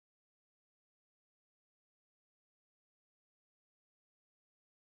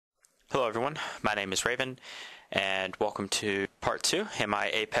Hello everyone, my name is Raven, and welcome to part 2 in my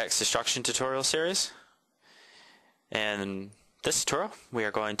Apex destruction tutorial series. In this tutorial, we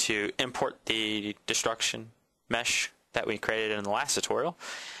are going to import the destruction mesh that we created in the last tutorial,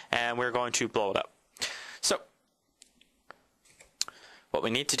 and we're going to blow it up. So, what we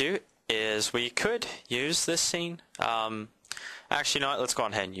need to do is we could use this scene. Actually, you know what, let's go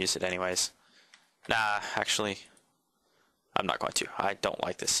ahead and use it anyways. Actually, I'm not going to. I don't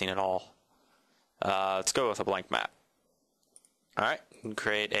like this scene at all. Let's go with a blank map. Alright,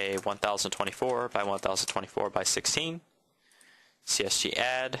 create a 1024 by 1024 by 16 CSG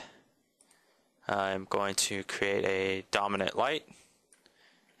add. I'm going to create a dominant light,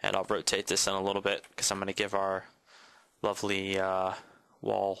 and I'll rotate this in a little bit because I'm going to give our lovely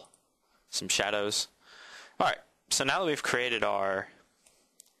wall some shadows. Alright, so now that we've created our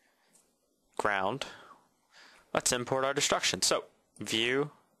ground, let's import our destruction. So,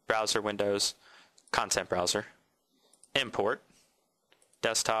 view, browser windows, content browser, import,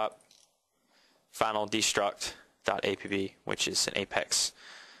 desktop, final destruct.apb, which is an Apex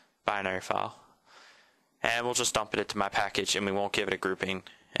binary file. And we'll just dump it into my package, and we won't give it a grouping,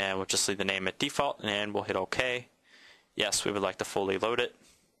 and we'll just leave the name at default, and we'll hit OK. Yes, we would like to fully load it.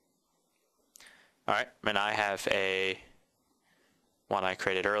 Alright, and I have one I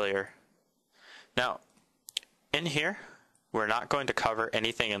created earlier. Now, in here, we're not going to cover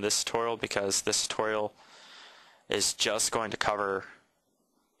anything in this tutorial because this tutorial is just going to cover,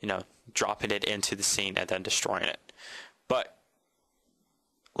 dropping it into the scene and then destroying it. But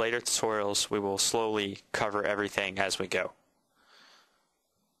later tutorials, we will slowly cover everything as we go.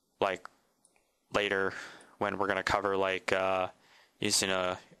 Like later, when we're going to cover using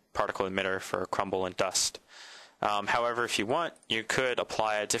a particle emitter for crumble and dust. However, if you want, you could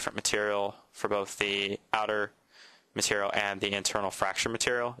apply a different material for both the outer material and the internal fracture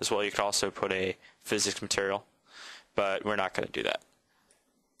material as well. You could also put a physics material, but we're not going to do that.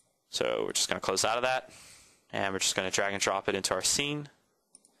 So we're just going to close out of that, and we're just going to drag and drop it into our scene,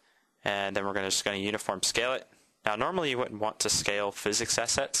 and then we're just going to uniform scale it. Now normally you wouldn't want to scale physics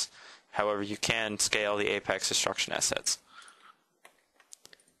assets, however you can scale the Apex destruction assets.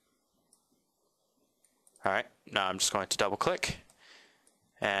 Alright, now I'm just going to double click,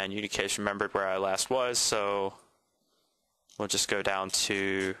 and UDK's remembered where I last was, so we'll just go down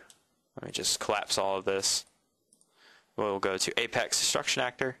to, let me just collapse all of this. We'll go to Apex Destruction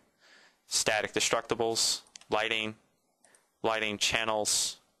Actor, Static Destructibles, Lighting, Lighting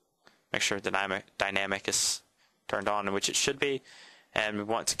Channels, make sure dynamic is turned on, which it should be, and we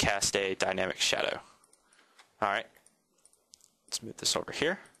want to cast a dynamic shadow. Alright, let's move this over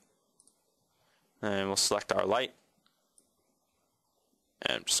here, and we'll select our light,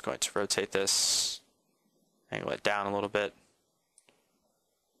 and I'm just going to rotate this, angle it down a little bit.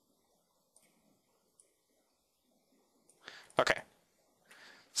 Okay,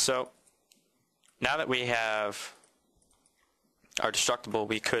 so now that we have our destructible,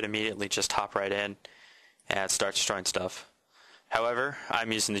 we could immediately just hop right in and start destroying stuff. However,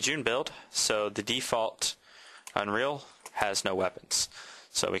 I'm using the June build, so the default Unreal has no weapons.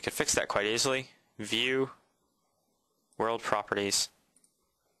 So we could fix that quite easily. View, World Properties,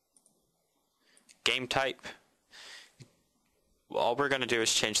 Game Type. All we're going to do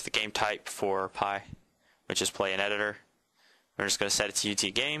is change the game type for Pi, which is Play in Editor. We're just going to set it to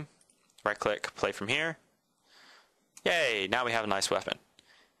UT Game, right click, play from here. Yay, now we have a nice weapon.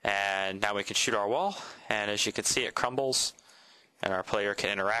 And now we can shoot our wall, and as you can see it crumbles, and our player can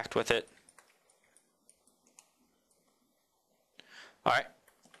interact with it. Alright,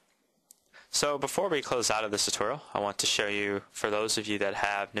 so before we close out of this tutorial, I want to show you, for those of you that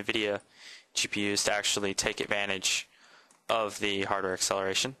have NVIDIA GPUs, to actually take advantage of the hardware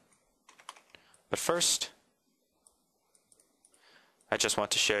acceleration. But first, I just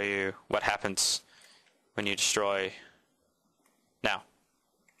want to show you what happens when you destroy. Now,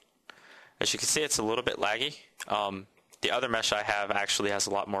 as you can see, it's a little bit laggy. The other mesh I have actually has a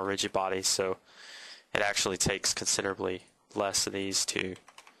lot more rigid bodies, so it actually takes considerably less of these to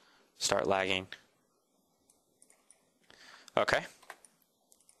start lagging. Okay,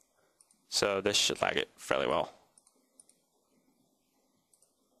 so this should lag it fairly well.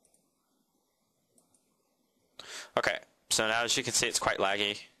 Okay, so now as you can see, it's quite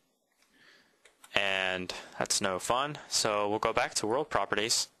laggy, and that's no fun. So we'll go back to World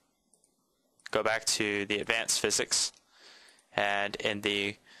Properties, go back to the Advanced Physics, and in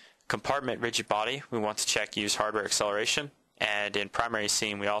the Compartment Rigid Body, we want to check Use Hardware Acceleration, and in Primary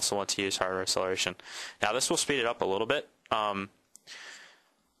Scene, we also want to use Hardware Acceleration. Now this will speed it up a little bit. I'll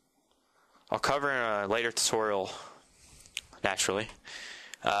cover in a later tutorial, naturally,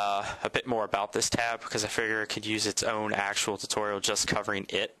 a bit more about this tab because I figure it could use its own actual tutorial just covering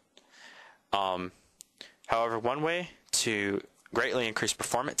it. However, one way to greatly increase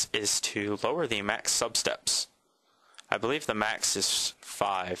performance is to lower the max substeps. I believe the max is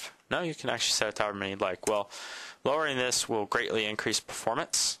 5. No, you can actually set it to however many you'd like. Well, lowering this will greatly increase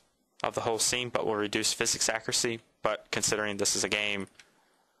performance of the whole scene, but will reduce physics accuracy. But considering this is a game,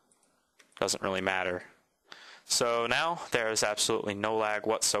 doesn't really matter. So now there is absolutely no lag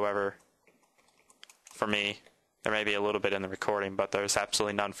whatsoever for me. There may be a little bit in the recording, but there's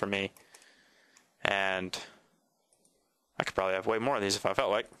absolutely none for me. And I could probably have way more of these if I felt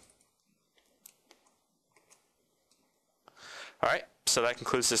like. Alright, so that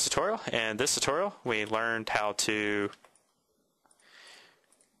concludes this tutorial. In this tutorial, we learned how to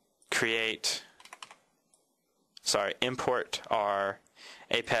import our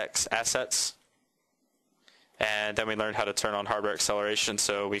Apex assets. And then we learned how to turn on hardware acceleration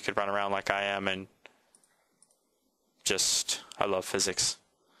so we could run around like I am and I love physics.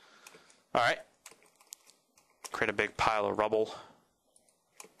 Alright. Create a big pile of rubble.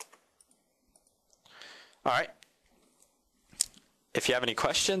 Alright. If you have any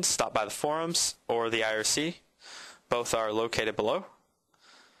questions, stop by the forums or the IRC. Both are located below.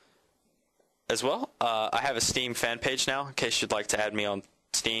 As well, I have a Steam fan page now in case you'd like to add me on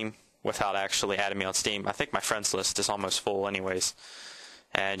Steam without actually adding me on Steam. I think my friends list is almost full anyways.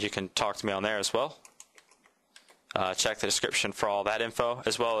 And you can talk to me on there as well. Check the description for all that info,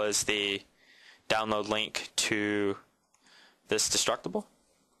 as well as the download link to this Destructible.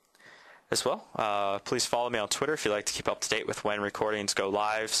 As well, please follow me on Twitter if you'd like to keep up to date with when recordings go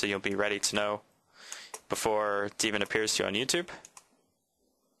live, so you'll be ready to know before it even appears to you on YouTube.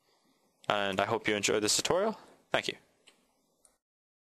 And I hope you enjoyed this tutorial. Thank you.